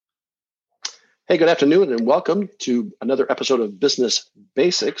Hey, good afternoon, and welcome to another episode of Business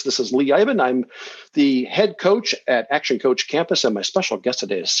Basics. This is Lee Iben. I'm the head coach at Action Coach Campus, and my special guest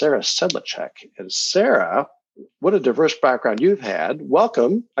today is Sara Sedlacek. And Sara, what a diverse background you've had.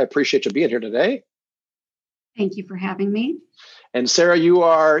 Welcome. I appreciate you being here today. Thank you for having me. And Sara, you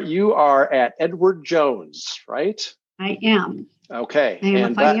are at Edward Jones, right? I am. Okay. I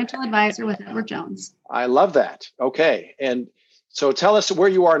am a financial advisor with Edward Jones. I love that. Okay. And so tell us where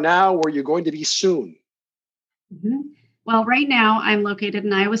you are now, where you're going to be soon. Mm-hmm. Well, right now I'm located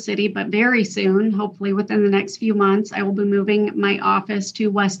in Iowa City, but very soon, hopefully within the next few months, I will be moving my office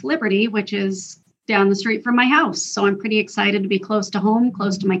to West Liberty, which is down the street from my house. So I'm pretty excited to be close to home,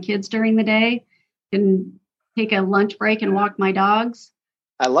 close to my kids during the day, and take a lunch break and walk my dogs.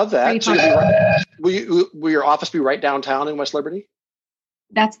 I love that. So will your office be right downtown in West Liberty?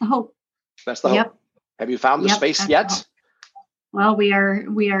 That's the hope. That's the hope. Yep. Have you found the space yet? Well, we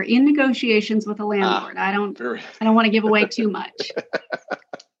are in negotiations with a landlord. I don't want to give away too much.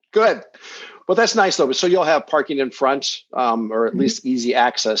 Good. Well, that's nice though. So you'll have parking in front, or at least easy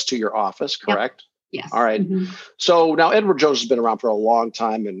access to your office, correct? Yep. Yes. All right. Mm-hmm. So now Edward Jones has been around for a long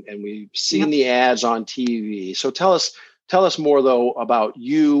time, and we've seen the ads on TV. So tell us more though about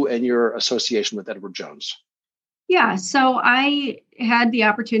you and your association with Edward Jones. Yeah, so I had the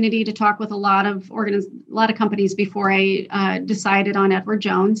opportunity to talk with a lot of companies before I decided on Edward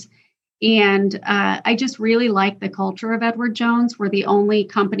Jones, and I just really like the culture of Edward Jones. We're the only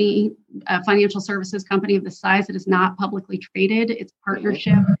company, financial services company of the size that is not publicly traded. It's a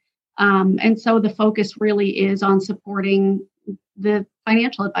partnership, and so the focus really is on supporting the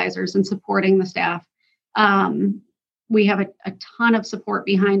financial advisors and supporting the staff. We have a ton of support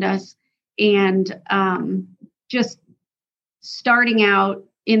behind us, and just starting out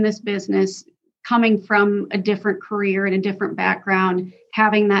in this business, coming from a different career and a different background,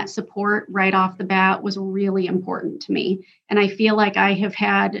 having that support right off the bat was really important to me. And I feel like I have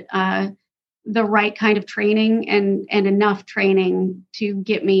had the right kind of training and enough training to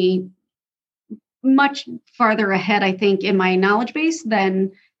get me much farther ahead, I think, in my knowledge base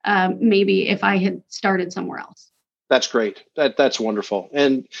than maybe if I had started somewhere else. That's great. That's wonderful.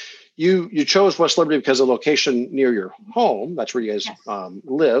 And you chose West Liberty because of location near your home. That's where you guys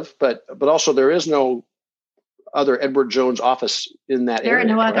live. But also there is no other Edward Jones office in that area.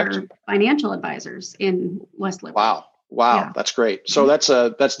 There are no other financial advisors in West Liberty. Wow. Yeah. That's great. So that's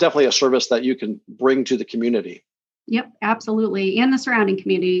definitely a service that you can bring to the community. Yep, absolutely. And the surrounding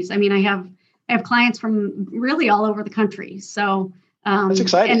communities. I mean, I have clients from really all over the country. So that's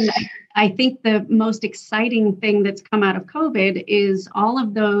exciting. And I think the most exciting thing that's come out of COVID is all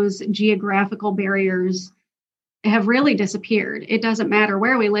of those geographical barriers have really disappeared. It doesn't matter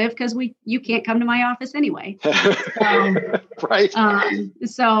where we live because you can't come to my office anyway. Right.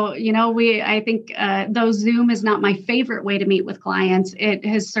 So, I think though Zoom is not my favorite way to meet with clients, it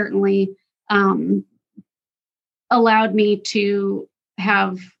has certainly allowed me to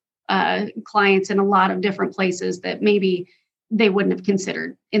have clients in a lot of different places that maybe they wouldn't have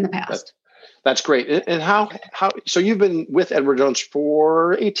considered in the past. That's great. And how, so you've been with Edward Jones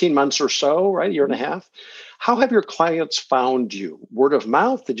for 18 months or so, right? A year and a half. How have your clients found you? Word of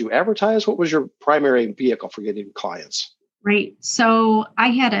mouth? Did you advertise? What was your primary vehicle for getting clients? Right. So I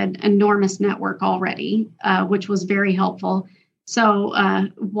had an enormous network already, which was very helpful. So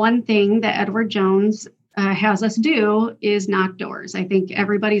one thing that Edward Jones has us do is knock doors. I think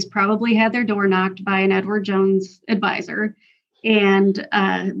everybody's probably had their door knocked by an Edward Jones advisor. And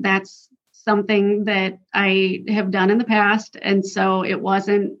that's something that I have done in the past. And so it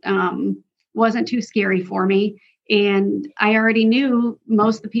wasn't too scary for me. And I already knew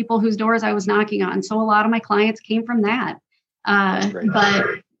most of the people whose doors I was knocking on. So a lot of my clients came from that. But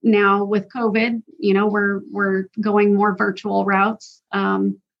now with COVID, we're going more virtual routes.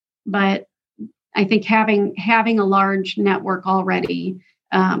 But I think having a large network already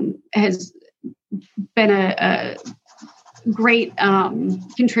has been a great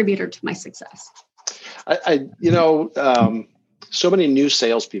contributor to my success. So many new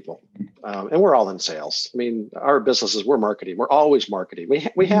salespeople, and we're all in sales. I mean, our businesses, we're marketing. We're always marketing.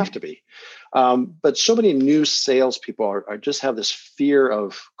 We have to be. But so many new salespeople are just have this fear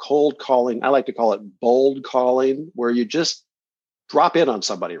of cold calling. I like to call it bold calling, where you just drop in on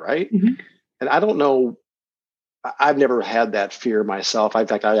somebody, right? Mm-hmm. And I don't know. I've never had that fear myself. In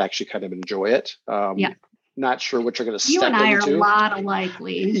fact, I actually kind of enjoy it. Not sure what you're going to step into. You and I are a lot alike,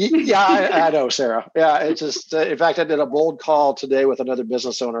 Lee. Yeah, I know, Sara. Yeah, it's just, in fact, I did a bold call today with another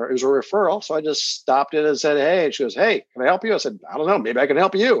business owner. It was a referral. So I just stopped in and said, hey, and she goes, hey, can I help you? I said, I don't know, maybe I can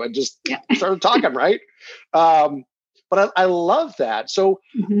help you. And just started talking, right? but I love that. So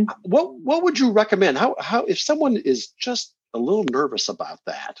Mhm. what would you recommend? How if someone is just a little nervous about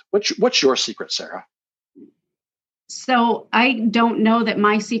that, what's your secret, Sarah? So I don't know that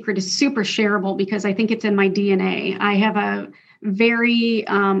my secret is super shareable because I think it's in my DNA. I have a very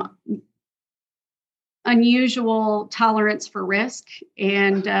unusual tolerance for risk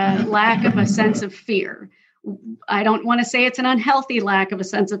and lack of a sense of fear. I don't want to say it's an unhealthy lack of a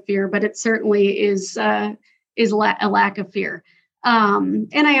sense of fear, but it certainly is a lack of fear. And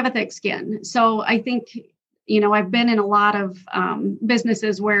I have a thick skin, so I think I've been in a lot of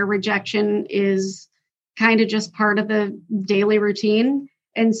businesses where rejection is kind of just part of the daily routine,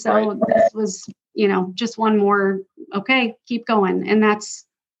 and so this was just one more. Okay, keep going, and that's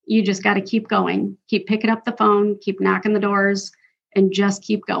you just got to keep going, keep picking up the phone, keep knocking the doors, and just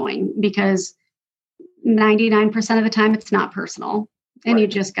keep going because 99% of the time it's not personal, and you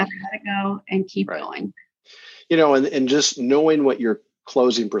just got to let it go and keep going. And just knowing what your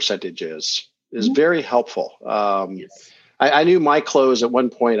closing percentage is very helpful. Yes. I knew my close at one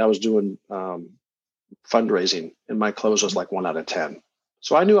point. I was doing fundraising, and my close was like 1 out of 10.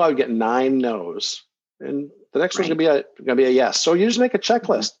 So I knew I would get 9 no's, and the next one's gonna be a yes. So you just make a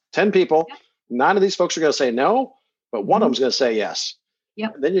checklist. 10 people, 9 of these folks are gonna say no, but one of them's gonna say yes.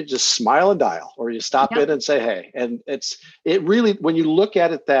 Yep. And then you just smile and dial, or you stop in and say, hey. And it really, when you look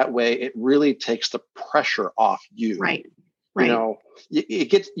at it that way, it really takes the pressure off you. Right. You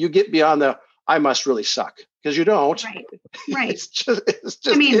get beyond the I must really suck, because you don't. Right. It's just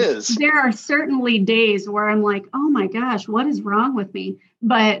is. There are certainly days where I'm like, oh my gosh, what is wrong with me?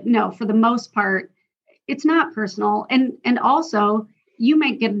 But no, for the most part, it's not personal. And also you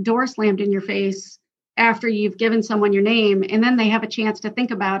might get a door slammed in your face after you've given someone your name, and then they have a chance to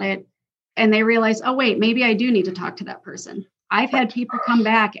think about it and they realize, oh wait, maybe I do need to talk to that person. I've had people come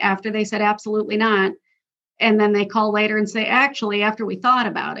back after they said absolutely not, and then they call later and say, actually, after we thought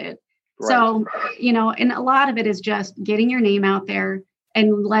about it. So, and a lot of it is just getting your name out there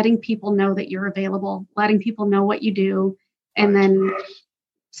and letting people know that you're available, letting people know what you do. And then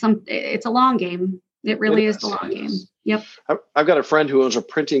it's a long game. It really is the long game. Yep. I've got a friend who owns a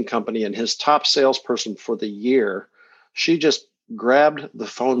printing company, and his top salesperson for the year, she just grabbed the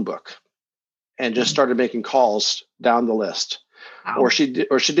phone book and just started making calls down the list. Wow. Or she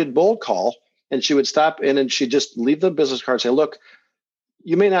did bold call, and she would stop in and she'd just leave the business card and say, look,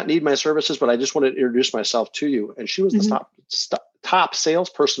 you may not need my services, but I just want to introduce myself to you. And she was the top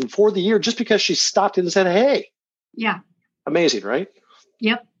salesperson for the year just because she stopped in and said, hey. Yeah. Amazing, right?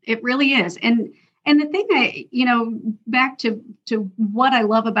 Yep, it really is. And the thing back to what I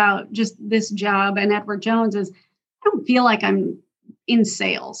love about just this job and Edward Jones is I don't feel like I'm in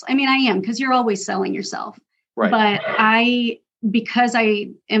sales. I mean, I am, because you're always selling yourself. Right. But because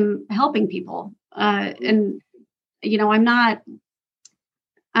I am helping people and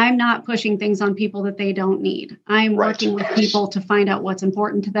I'm not pushing things on people that they don't need. I'm working with people to find out what's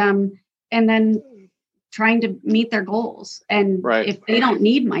important to them and then trying to meet their goals. And if they don't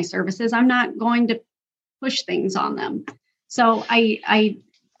need my services, I'm not going to push things on them. So I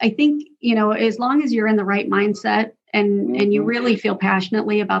think, as long as you're in the right mindset and you really feel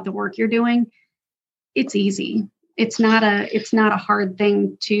passionately about the work you're doing, it's easy. It's not a hard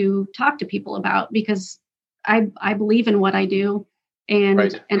thing to talk to people about, because I believe in what I do.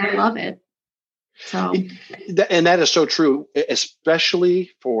 And I love it. So, and that is so true,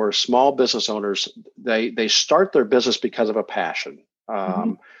 especially for small business owners. They start their business because of a passion.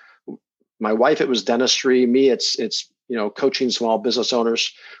 My wife, it was dentistry. Me, it's coaching small business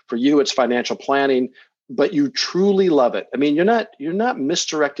owners. For you, it's financial planning. But you truly love it. I mean, you're not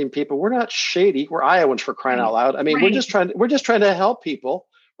misdirecting people. We're not shady. We're Iowans, for crying out loud. I mean, we're just trying to help people,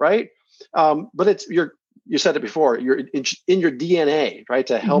 right? But you said it before, you're in your DNA, right?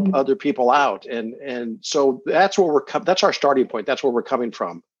 To help other people out. And so that's where that's our starting point. That's where we're coming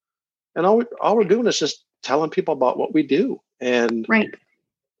from. And all we're doing is just telling people about what we do. And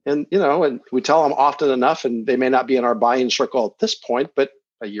and we tell them often enough, and they may not be in our buying circle at this point, but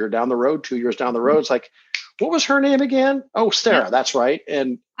a year down the road, 2 years down the road, it's like, what was her name again? Oh, Sara, that's right.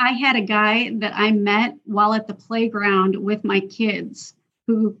 And I had a guy that I met while at the playground with my kids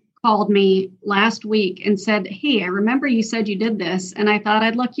who called me last week and said, hey, I remember you said you did this, and I thought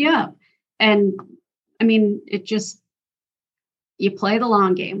I'd look you up. And I mean, you play the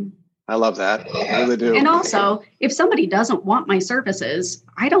long game. I love that. I really do. And also, if somebody doesn't want my services,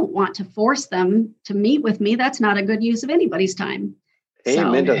 I don't want to force them to meet with me. That's not a good use of anybody's time.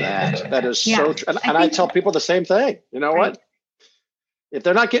 Amen to that. That is so true. And I tell people the same thing. You know what? If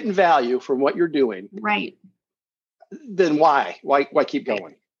they're not getting value from what you're doing, then why keep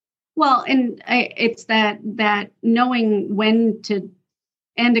going? Well, and it's that knowing when to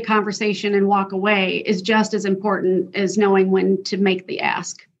end a conversation and walk away is just as important as knowing when to make the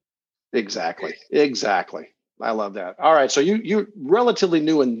ask. Exactly. Exactly. I love that. All right. So you're relatively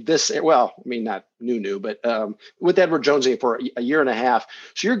new in this. Well, I mean, not new, but with Edward Jonesy for a year and a half.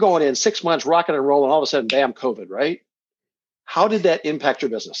 So you're going in 6 months, rocking and rolling. All of a sudden, bam, COVID, right? How did that impact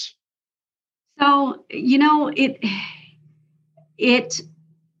your business? So, it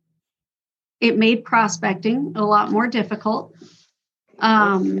made prospecting a lot more difficult.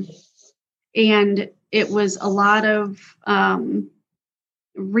 And it was a lot of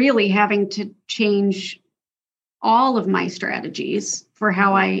really having to change all of my strategies for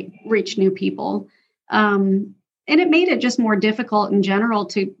how I reach new people. And it made it just more difficult in general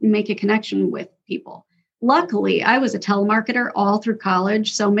to make a connection with people. Luckily, I was a telemarketer all through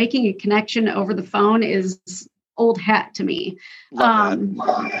college, so making a connection over the phone is old hat to me. But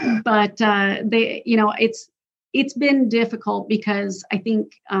it's been difficult because I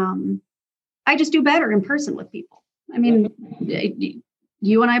think I just do better in person with people. I mean,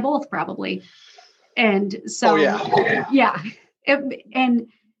 you and I both probably. And so, yeah.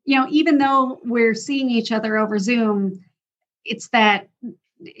 And, even though we're seeing each other over Zoom, it's that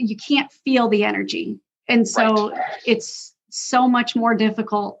you can't feel the energy. And so it's so much more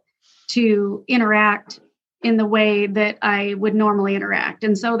difficult to interact in the way that I would normally interact.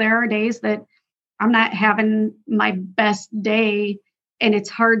 And so there are days that I'm not having my best day, and it's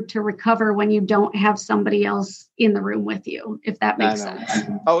hard to recover when you don't have somebody else in the room with you, if that makes sense.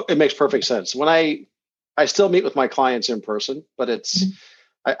 Oh, it makes perfect sense. When I still meet with my clients in person, but it's,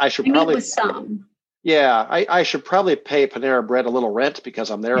 I should probably, meet with some. Yeah, I should probably pay Panera Bread a little rent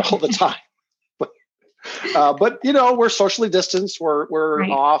because I'm there all the time. But we're socially distanced. We're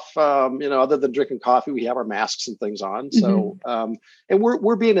off. Other than drinking coffee, we have our masks and things on. So, and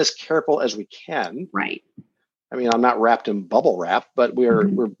we're being as careful as we can. Right. I mean, I'm not wrapped in bubble wrap, but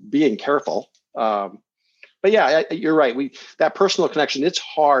we're being careful. But yeah, you're right. That personal connection. It's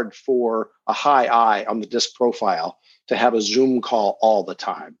hard for a high I on the disc profile to have a Zoom call all the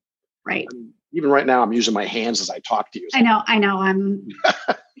time. Right. I mean, even right now, I'm using my hands as I talk to you. I know. I'm.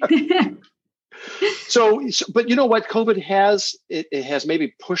 So, but you know what COVID has? It has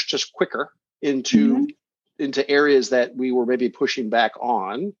maybe pushed us quicker into areas that we were maybe pushing back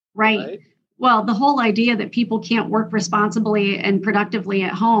on. Right. Well, the whole idea that people can't work responsibly and productively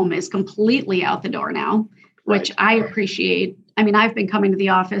at home is completely out the door now, which I appreciate. I mean, I've been coming to the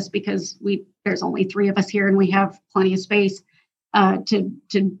office because there's only 3 of us here and we have plenty of space to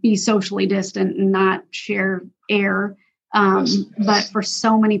be socially distant and not share air. But for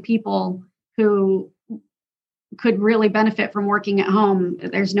so many people who could really benefit from working at home,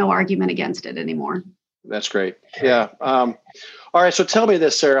 there's no argument against it anymore. That's great. Yeah. All right. So tell me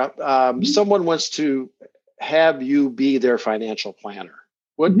this, Sarah. Someone wants to have you be their financial planner.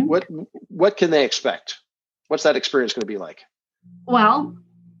 What can they expect? What's that experience going to be like? Well,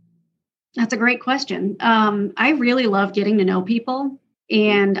 that's a great question. I really love getting to know people,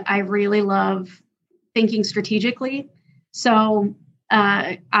 and I really love thinking strategically. So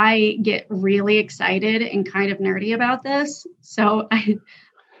I get really excited and kind of nerdy about this. So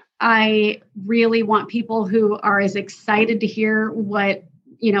I really want people who are as excited to hear what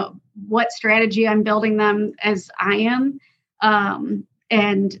strategy I'm building them as I am.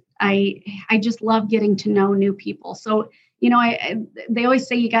 And I just love getting to know new people. So, they always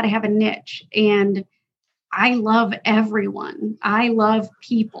say you got to have a niche, and I love everyone. I love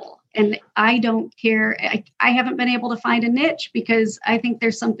people. And I don't care. I haven't been able to find a niche because I think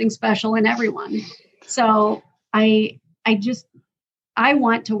there's something special in everyone. So I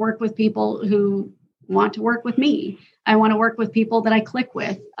want to work with people who want to work with me. I want to work with people that I click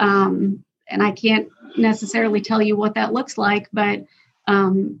with. And I can't necessarily tell you what that looks like, but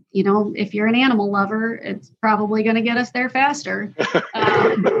if you're an animal lover, it's probably going to get us there faster.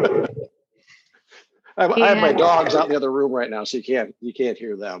 I have my dogs out in the other room right now, so you can't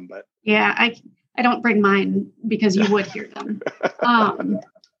hear them. But yeah, I don't bring mine because you would hear them.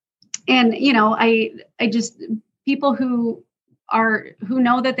 And I just people who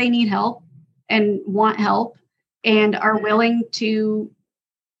know that they need help and want help and are willing to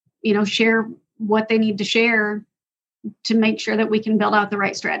share what they need to share to make sure that we can build out the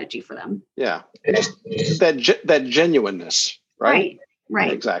right strategy for them. Yeah, just that genuineness, right?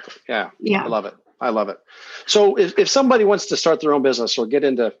 Right. Exactly. Yeah. I love it. So if somebody wants to start their own business or get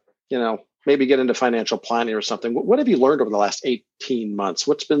into, maybe get into financial planning or something, what have you learned over the last 18 months?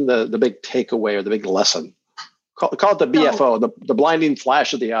 What's been the big takeaway or the big lesson? Call it the BFO, the blinding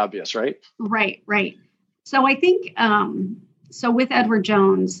flash of the obvious, right? Right. So I think So with Edward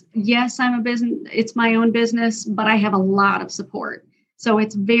Jones, yes, I'm a business, it's my own business, but I have a lot of support. So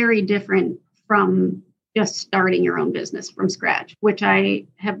it's very different from just starting your own business from scratch, which I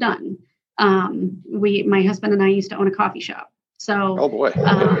have done. My husband and I used to own a coffee shop. So, oh boy.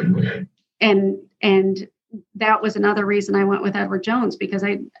 And that was another reason I went with Edward Jones, because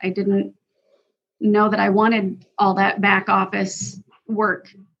I didn't know that I wanted all that back office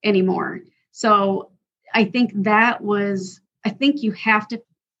work anymore. So I think you have to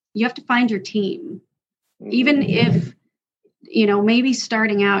find your team. Even if, maybe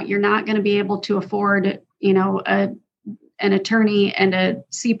starting out, you're not going to be able to afford, an attorney and a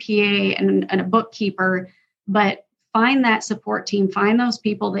CPA and a bookkeeper, but find that support team, find those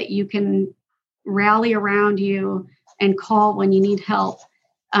people that you can rally around you and call when you need help.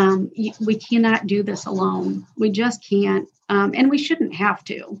 We cannot do this alone. We just can't. And we shouldn't have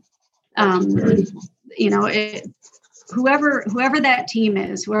to. Whoever that team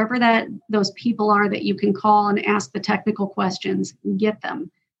is, whoever those people are that you can call and ask the technical questions, get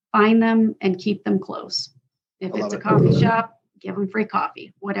them, find them, and keep them close. If it's a coffee shop, give them free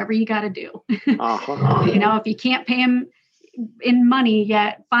coffee, whatever you got to do. If you can't pay them in money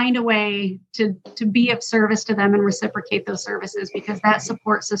yet, find a way to be of service to them and reciprocate those services, because that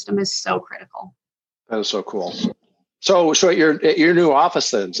support system is so critical. That is so cool. So at your new office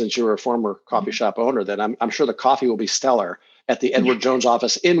then, since you were a former coffee shop owner, then I'm sure the coffee will be stellar at the Edward Jones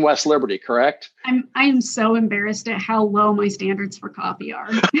office in West Liberty, correct? I'm so embarrassed at how low my standards for coffee are.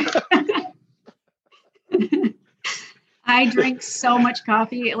 I drink so much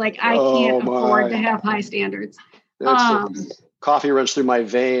coffee, like I can't afford to have high standards. Coffee runs through my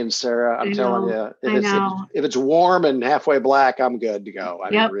veins, Sarah. I'm telling you, if it's warm and halfway black, I'm good to go.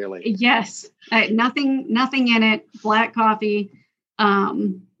 I mean, really. Yes. Nothing in it. Black coffee.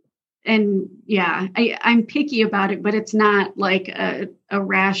 And yeah, I'm picky about it, but it's not like a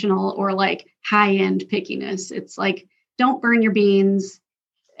rational or like high end pickiness. It's like, don't burn your beans,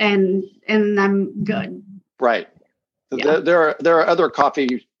 and I'm good. Right. Yeah. There are other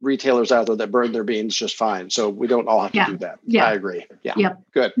coffee retailers out there that burn their beans just fine. So we don't all have to do that. Yeah. I agree. Yeah. Yep.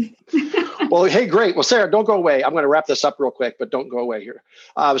 Good. Well, hey, great. Well, Sarah, don't go away. I'm going to wrap this up real quick, but don't go away here.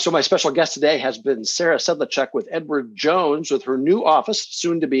 So my special guest today has been Sara Sedlacek with Edward Jones, with her new office,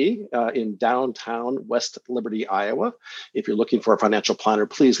 soon to be in downtown West Liberty, Iowa. If you're looking for a financial planner,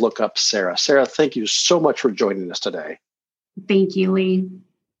 please look up Sara. Sara, thank you so much for joining us today. Thank you, Lee.